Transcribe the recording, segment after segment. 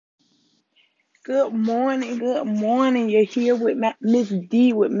Good morning, good morning. You're here with Miss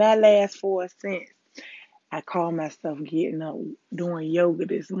D with my last 4 cents. I call myself getting up, doing yoga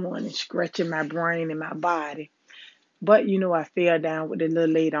this morning, stretching my brain and my body. But I fell down with the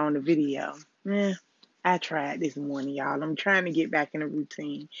little lady on the video. Yeah, I tried this morning, y'all. I'm trying to get back in a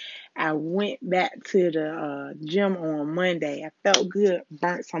routine. I went back to the gym on Monday. I felt good,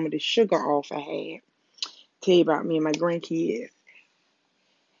 burnt some of the sugar off I had. Tell you about me and my grandkids.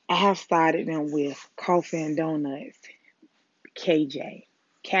 I have started them with coffee and donuts. KJ,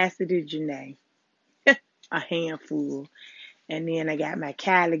 Cassidy Janae, a handful. And then I got my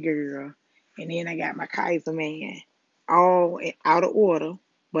Kylie girl. And then I got my Kaiser man. All out of order,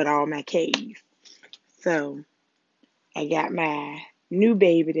 but all my K's. So I got my new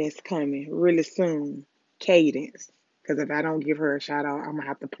baby that's coming really soon, Cadence. Because if I don't give her a shout out, I'm going to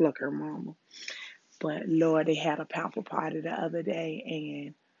have to pluck her mama. But Lord, they had a pamper party the other day.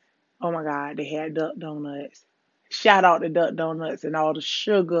 And oh my God, they had duck donuts. Shout out to duck donuts and all the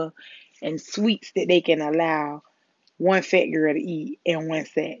sugar and sweets that they can allow one fat girl to eat in 1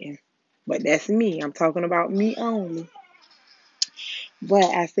 second. But that's me. I'm talking about me only. But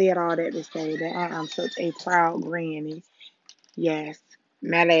I said all that to say that I am such a proud granny. Yes,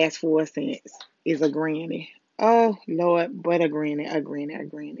 my last 4 cents is a granny. Oh Lord, but a granny, a granny, a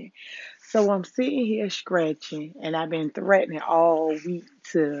granny. So I'm sitting here scratching, and I've been threatening all week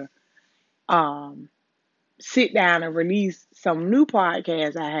to um sit down and release some new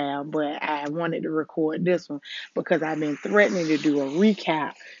podcasts I have, but I wanted to record this one because I've been threatening to do a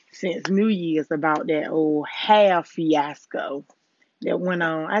recap since New Year's about that old hair fiasco that went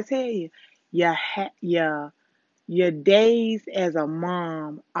on. I tell you, your days as a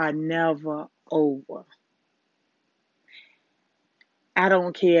mom are never over. I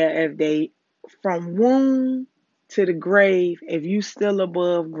don't care if they from womb to the grave, if you still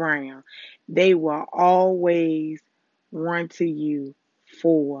above ground, they will always run to you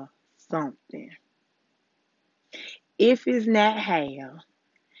for something. If it's not hell,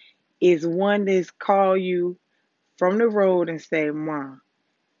 it's one that's call you from the road and say, Mom,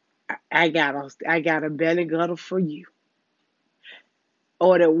 I got a belly gutter for you.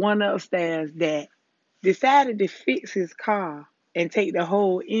 Or the one upstairs that decided to fix his car and take the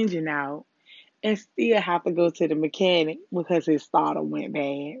whole engine out and still have to go to the mechanic because his starter went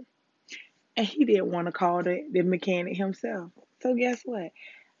bad. And he didn't want to call the mechanic himself. So guess what?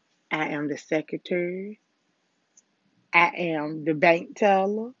 I am the secretary. I am the bank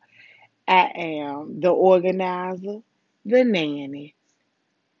teller. I am the organizer, the nanny.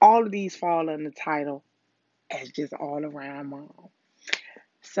 All of these fall under the title as just all around mom.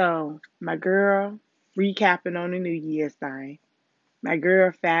 So my girl, recapping on the New Year's thing, my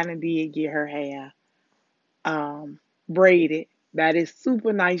girl finally did get her hair braided by this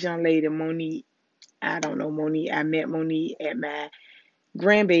super nice young lady, Monique. I don't know Monique. I met Monique at my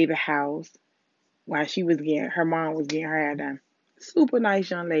grandbaby house while her mom was getting her hair done. Super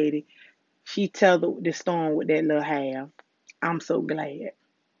nice young lady. She tethered the storm with that little hair. I'm so glad.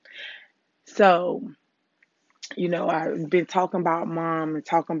 So, I've been talking about mom and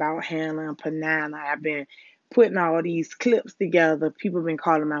talking about Hannah and Panana. I've been putting all these clips together. People been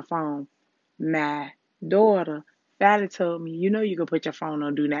calling my phone. My daughter, Valley told me, you can put your phone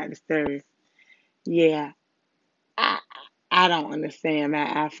on Do Not Disturb. Yeah, I I don't understand my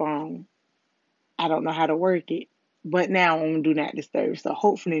iPhone. I don't know how to work it. But now on Do Not Disturb. So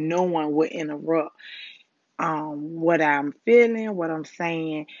hopefully no one will interrupt what I'm feeling, what I'm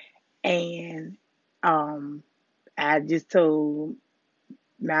saying. And um I just told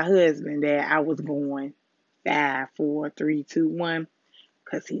my husband that I was going 5, 4, 3, 2, 1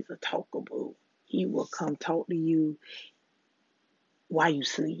 because he's a talkable. He will come talk to you while you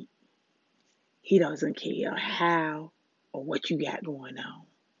sleep. He doesn't care how or what you got going on.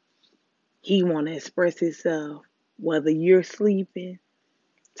 He want to express himself whether you're sleeping,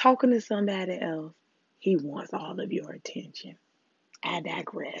 talking to somebody else. He wants all of your attention. I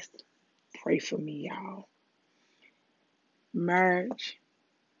digress. Pray for me, y'all. Marriage,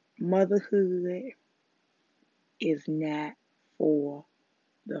 motherhood is not for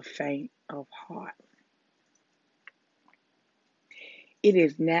the faint of heart. It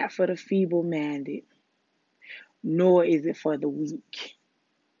is not for the feeble minded, nor is it for the weak.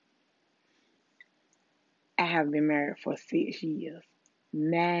 I have been married for 6 years.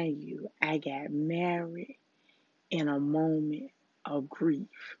 Mind you, I got married in a moment of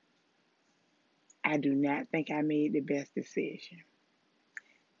grief. I do not think I made the best decision.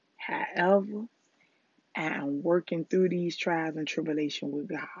 However, I am working through these trials and tribulations with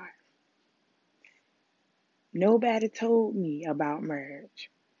God. Nobody told me about marriage.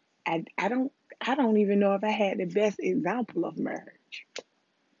 I don't I don't even know if I had the best example of marriage.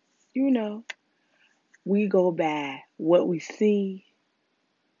 You know, we go by what we see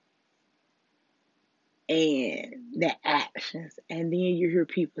and the actions. And then you hear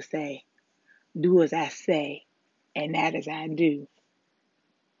people say, do as I say, and not as I do.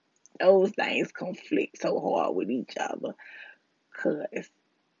 Those things conflict so hard with each other. Because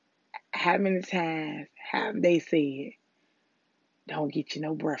how many times have they said, don't get you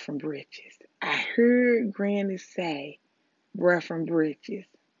no breath from britches? I heard Granny say, breath from britches,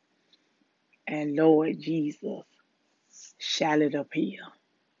 and Lord Jesus, shout it up here.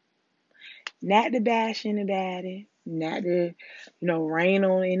 Not to bash anybody, not to, rain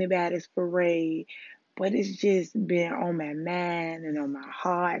on anybody's parade, but it's just been on my mind and on my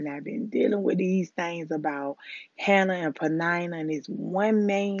heart, and I've been dealing with these things about Hannah and Penina and this one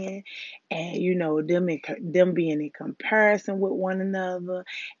man, and them being in comparison with one another,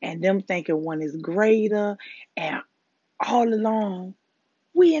 and them thinking one is greater, and all along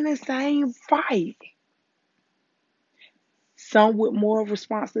we in the same fight. Some with more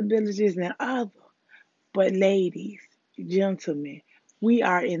responsibilities than others. But ladies, gentlemen, we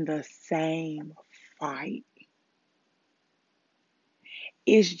are in the same fight.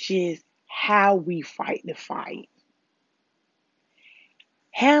 It's just how we fight the fight.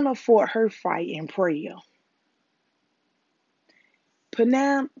 Hannah fought her fight in prayer.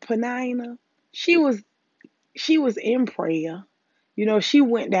 Penina, she was in prayer. She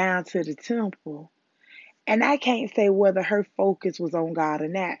went down to the temple. And I can't say whether her focus was on God or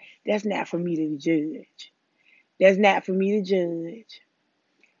not. That's not for me to judge. That's not for me to judge.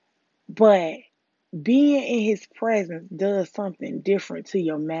 But being in his presence does something different to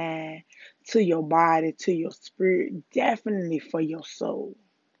your mind, to your body, to your spirit, definitely for your soul.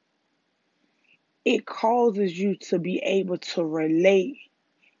 It causes you to be able to relate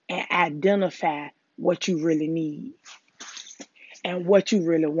and identify what you really need and what you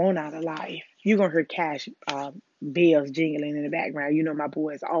really want out of life. You're going to hear cash bells jingling in the background. My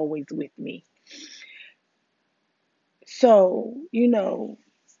boy is always with me. So,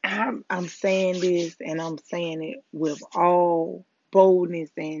 I'm saying this and I'm saying it with all boldness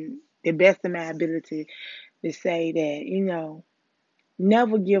and the best of my ability to say that,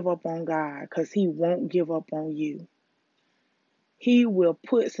 never give up on God because He won't give up on you. He will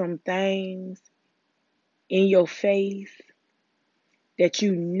put some things in your face that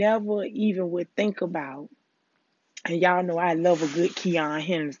you never even would think about. And y'all know I love a good Keon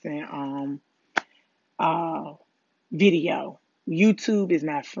Henderson uh video. YouTube is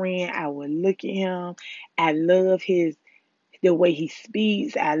my friend. I will look at him. I love the way he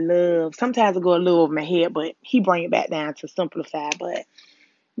speaks. Sometimes I go a little over my head, but he bring it back down to simplify. But,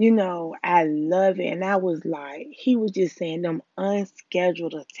 I love it. And I was like, he was just saying them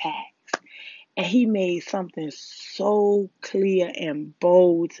unscheduled attacks. And he made something so clear and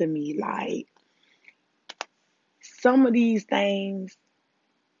bold to me. Like, some of these things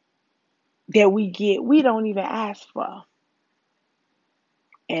that we get, we don't even ask for.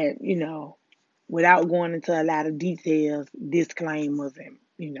 And, without going into a lot of details, disclaimers, and,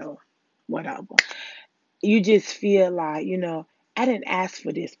 whatever. You just feel like, I didn't ask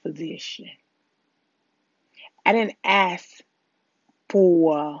for this position. I didn't ask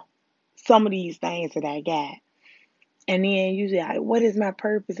for some of these things that I got. And then you say, like, what is my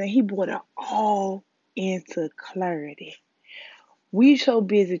purpose? And he brought it all into clarity. We so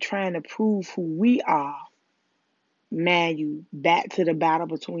busy trying to prove who we are. Man, you back to the battle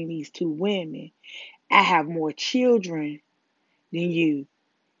between these two women. I have more children than you.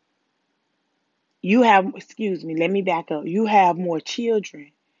 Excuse me, let me back up. You have more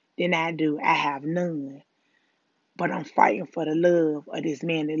children than I do. I have none. But I'm fighting for the love of this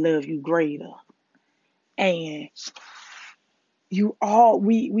man that loves you greater. And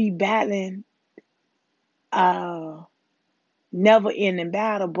we battling uh never ending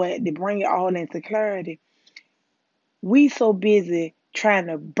battle, but to bring it all into clarity, we so busy trying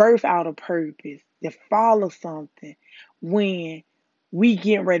to birth out a purpose, to follow something, when we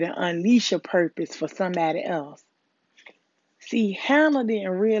getting ready to unleash a purpose for somebody else. See, Hannah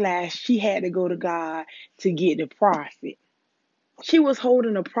didn't realize she had to go to God to get the prophet. She was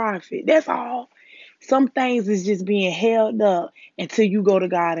holding a prophet. That's all. Some things is just being held up until you go to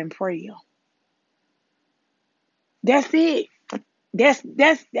God in prayer. That's it. That's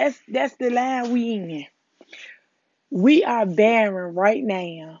the line we in. We are barren right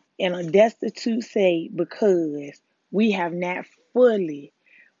now in a destitute state because we have not fully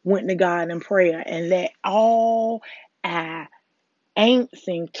went to God in prayer and let all our ain'ts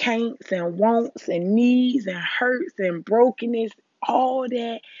and can'ts and wants and needs and hurts and brokenness, all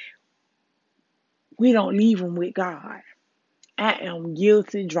that, we don't leave them with God. I am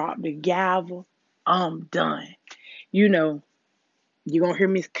guilty. Drop the gavel. I'm done. You know, you're going to hear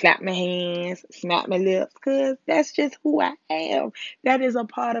me clap my hands, snap my lips, because that's just who I am. That is a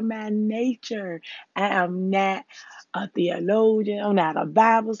part of my nature. I am not a theologian. I'm not a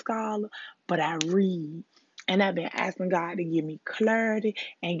Bible scholar, but I read. And I've been asking God to give me clarity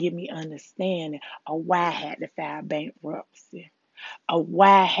and give me understanding of why I had to file bankruptcy, of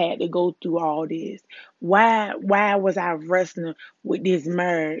why I had to go through all this. Why was I wrestling with this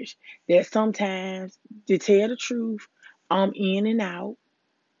marriage that sometimes, to tell the truth, I'm in and out,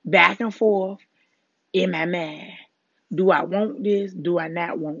 back and forth in my mind. Do I want this? Do I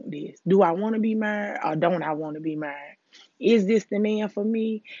not want this? Do I want to be married or don't I want to be married? Is this the man for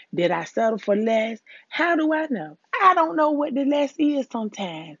me? Did I settle for less? How do I know? I don't know what the less is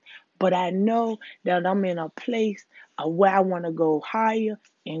sometimes, but I know that I'm in a place of where I want to go higher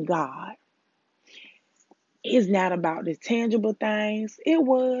in God. It's not about the tangible things. It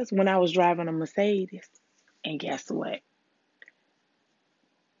was when I was driving a Mercedes. And guess what?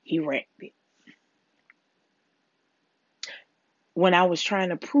 He wrecked it. When I was trying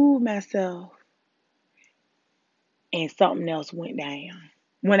to prove myself and something else went down.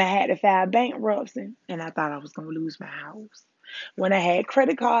 When I had to file bankruptcy and I thought I was going to lose my house. When I had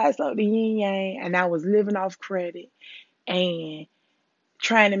credit cards up the yin yang and I was living off credit and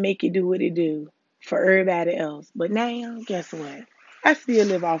trying to make it do what it do for everybody else. But now, guess what? I still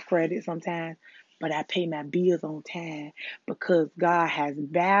live off credit sometimes, but I pay my bills on time because God has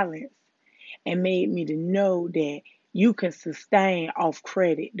balanced and made me to know that you can sustain off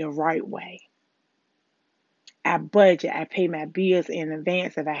credit the right way. I budget. I pay my bills in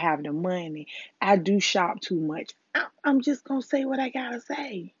advance if I have the money. I do shop too much. I'm just going to say what I got to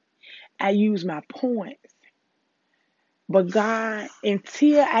say. I use my points. But God,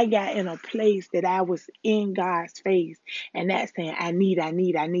 until I got in a place that I was in God's face and that's saying, I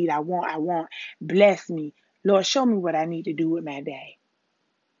want, bless me. Lord, show me what I need to do with my day.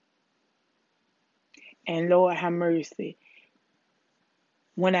 And Lord, have mercy.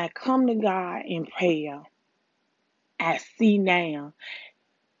 When I come to God in prayer, I see now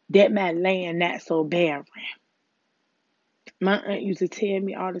that my land not so barren. My aunt used to tell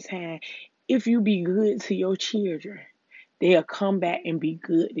me all the time, if you be good to your children, they'll come back and be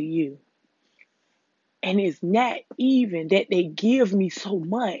good to you. And it's not even that they give me so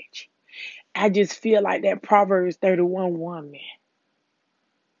much. I just feel like that Proverbs 31 woman.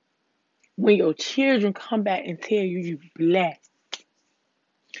 When your children come back and tell you you blessed.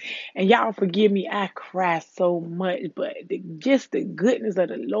 And y'all forgive me, I cry so much, but just the goodness of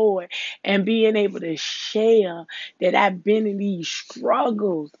the Lord and being able to share that I've been in these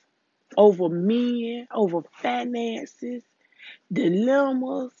struggles over men, over finances,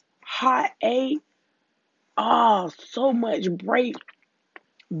 dilemmas, heartache, so much break,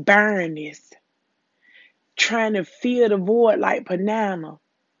 burness, trying to fill the void like Panana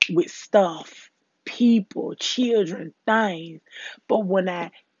with stuff, people, children, things. But when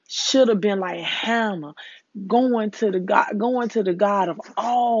I should have been like Hannah, going to the God of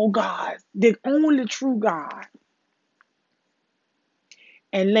all gods, the only true God,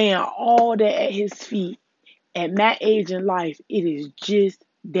 and laying all that at his feet. At my age in life, it is just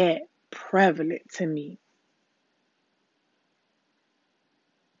that prevalent to me.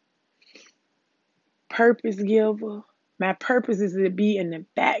 Purpose giver. My purpose is to be in the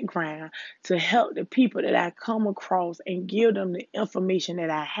background to help the people that I come across and give them the information that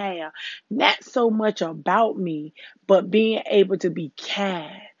I have. Not so much about me, but being able to be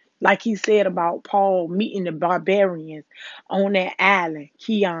kind. Like he said about Paul meeting the barbarians on that island,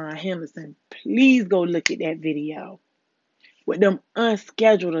 Keon Henderson. Please go look at that video with them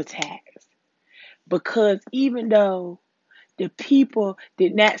unscheduled attacks. Because even though the people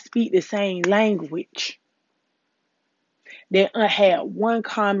did not speak the same language, they had one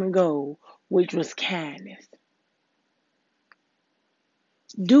common goal, which was kindness.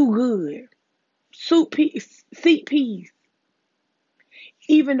 Do good. Seek peace.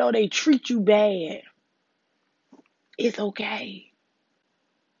 Even though they treat you bad, it's okay.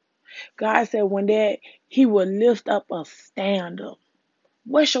 God said when that he will lift up a standard.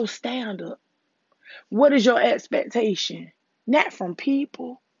 What's your standard? What is your expectation? Not from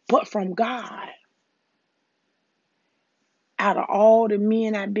people, but from God. Out of all the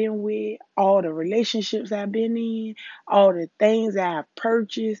men I've been with, all the relationships I've been in, all the things I've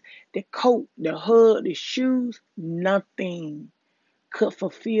purchased, the coat, the hood, the shoes, nothing could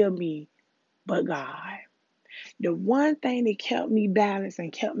fulfill me but God. The one thing that kept me balanced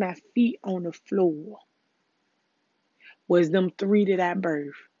and kept my feet on the floor was them three that I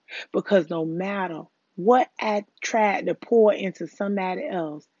birthed. Because no matter what I tried to pour into somebody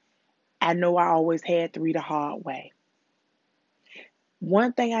else, I know I always had to read the hard way.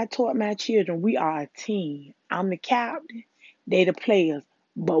 One thing I taught my children, we are a team. I'm the captain, they the players,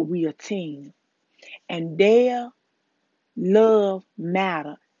 but we a team. And their love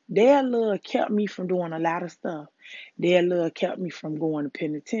matter. Their love kept me from doing a lot of stuff. Their love kept me from going to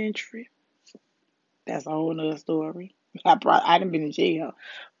penitentiary. That's a whole nother story. I done been in jail.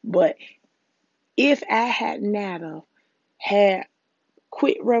 But if I had not have had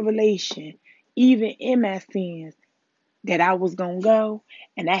quick revelation, even in my sins, that I was gonna go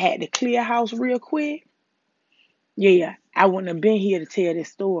and I had to clear house real quick, yeah, I wouldn't have been here to tell this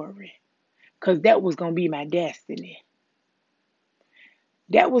story. Cause that was gonna be my destiny.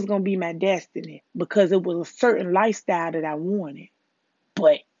 That was gonna be my destiny because it was a certain lifestyle that I wanted.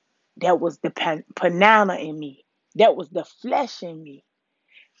 But that was the panana in me. That was the flesh in me.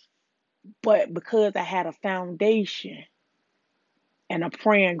 But because I had a foundation and a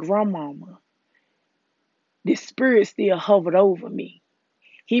praying grandmama, the spirit still hovered over me.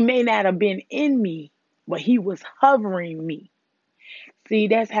 He may not have been in me, but he was hovering me. See,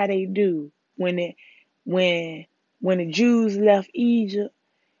 that's how they do. When when the Jews left Egypt,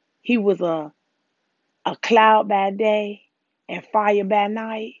 he was a cloud by day and fire by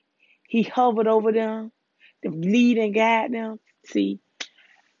night. He hovered over them to lead and guide them. See,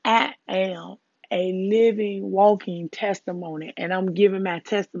 I am a living, walking testimony, and I'm giving my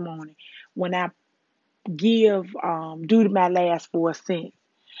testimony when I give due to my last 4 cents.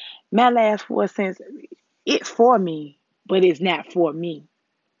 My last 4 cents, it's for me, but it's not for me.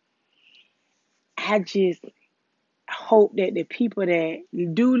 I just hope that the people that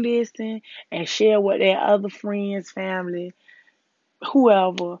do listen and share with their other friends, family,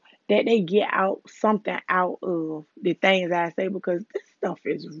 whoever, that they get out something out of the things I say because this stuff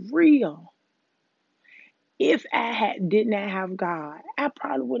is real. If I did not have God, I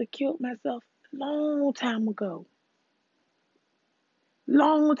probably would have killed myself long time ago.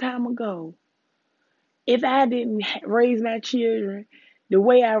 Long time ago. If I didn't raise my children the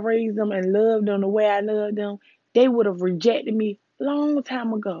way I raised them and loved them the way I loved them, they would have rejected me long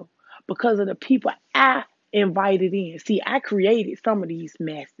time ago because of the people I invited in. See, I created some of these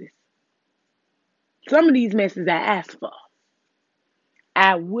messes. Some of these messes I asked for.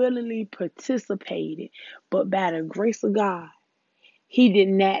 I willingly participated, but by the grace of God, He did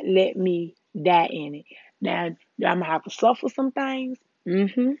not let me die in it. Now, I'm going to have to suffer some things.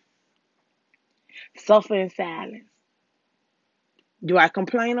 Suffer in silence. Do I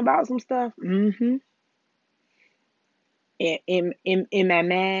complain about some stuff? In my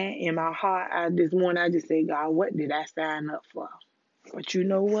mind, in my heart, this morning I just say, God, what did I sign up for? But you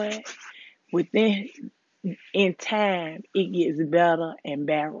know what? Within in time, it gets better and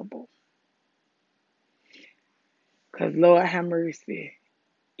bearable. Cause Lord have mercy.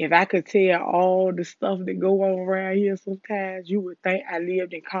 If I could tell all the stuff that go on around here sometimes, you would think I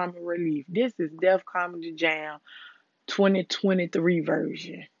lived in comic relief. This is Def Comedy Jam 2023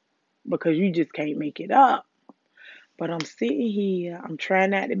 version. Because you just can't make it up. But I'm sitting here. I'm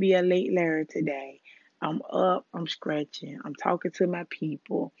trying not to be a late Larry today. I'm up. I'm scratching. I'm talking to my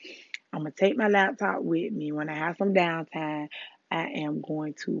people. I'm going to take my laptop with me. When I have some downtime, I am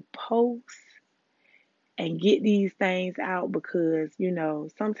going to post and get these things out because,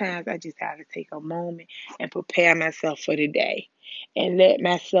 sometimes I just have to take a moment and prepare myself for the day and let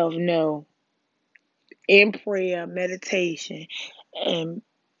myself know in prayer, meditation, and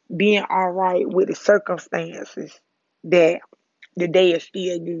being all right with the circumstances that the day is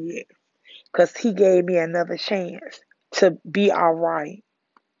still good because He gave me another chance to be all right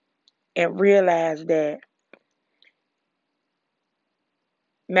and realize that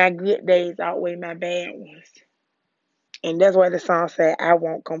my good days outweigh my bad ones. And that's why the song said, I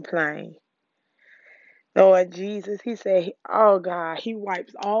won't complain. Lord Jesus, He said, oh God, He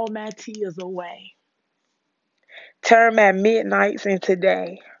wipes all my tears away. Turn my midnights into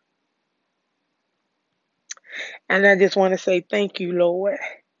day. And I just want to say thank you, Lord.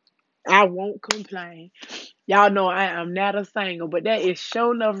 I won't complain. Y'all know I am not a singer, but that is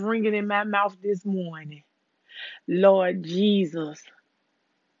sure enough ringing in my mouth this morning. Lord Jesus.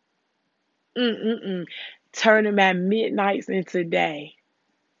 Turning my midnights into day.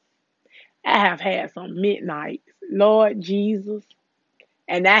 I have had some midnights, Lord Jesus,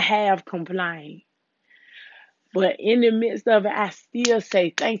 and I have complained. But in the midst of it, I still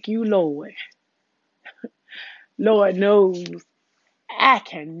say, thank you, Lord. Lord knows I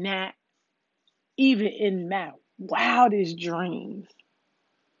cannot, even in my wildest dreams,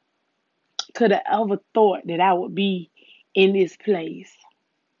 could have ever thought that I would be in this place.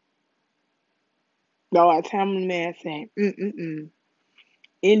 Lord, tell me, man, saying,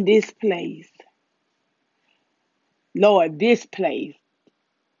 in this place, Lord, this place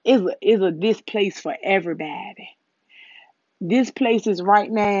is a this place for everybody. This place is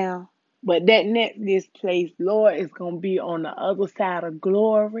right now, but that next this place, Lord, is gonna be on the other side of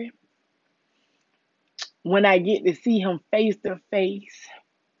glory. When I get to see him face to face.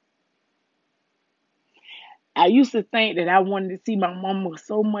 I used to think that I wanted to see my mama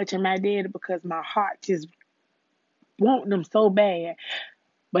so much and my daddy because my heart just want them so bad.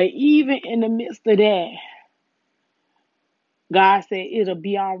 But even in the midst of that, God said it'll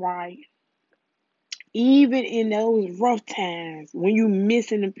be all right. Even in those rough times when you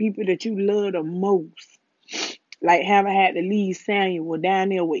missing the people that you love the most, like having had to leave Samuel down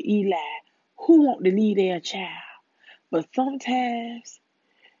there with Eli, who want to leave their child? But sometimes,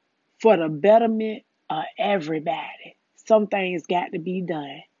 for the betterment of everybody, some things got to be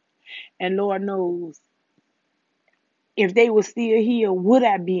done. And Lord knows, if they were still here, would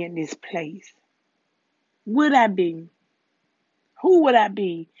I be in this place? Would I be? Who would I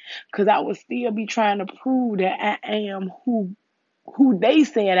be? Because I would still be trying to prove that I am who they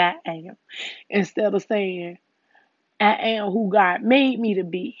said I am, instead of saying I am who God made me to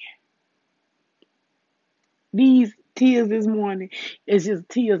be. These tears this morning is just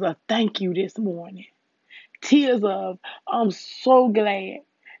tears of thank you this morning. Tears of I'm so glad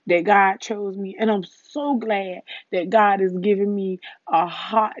that God chose me, and I'm so glad that God is giving me a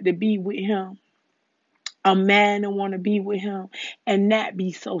heart to be with him, a man to want to be with him, and not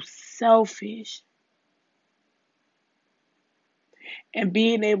be so selfish, and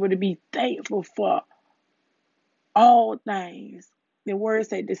being able to be thankful for all things. The word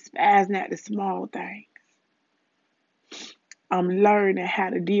said, despise not the small things. I'm learning how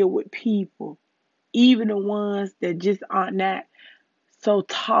to deal with people, even the ones that just aren't not so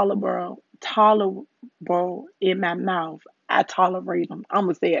tolerable in my mouth. I tolerate them. I'm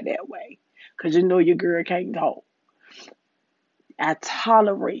going to say it that way because you know your girl can't talk. I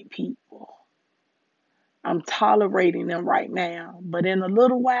tolerate people. I'm tolerating them right now. But in a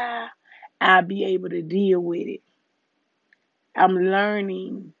little while, I'll be able to deal with it. I'm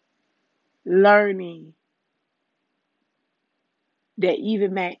learning that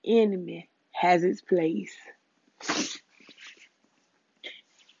even my enemy has its place.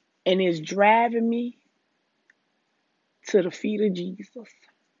 And it's driving me to the feet of Jesus.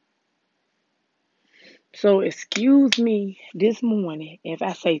 So excuse me this morning if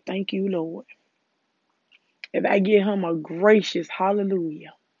I say thank you, Lord. If I give him a gracious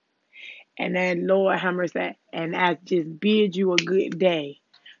hallelujah. And then Lord have mercy. And I just bid you a good day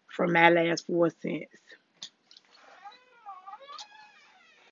from my last 4 cents.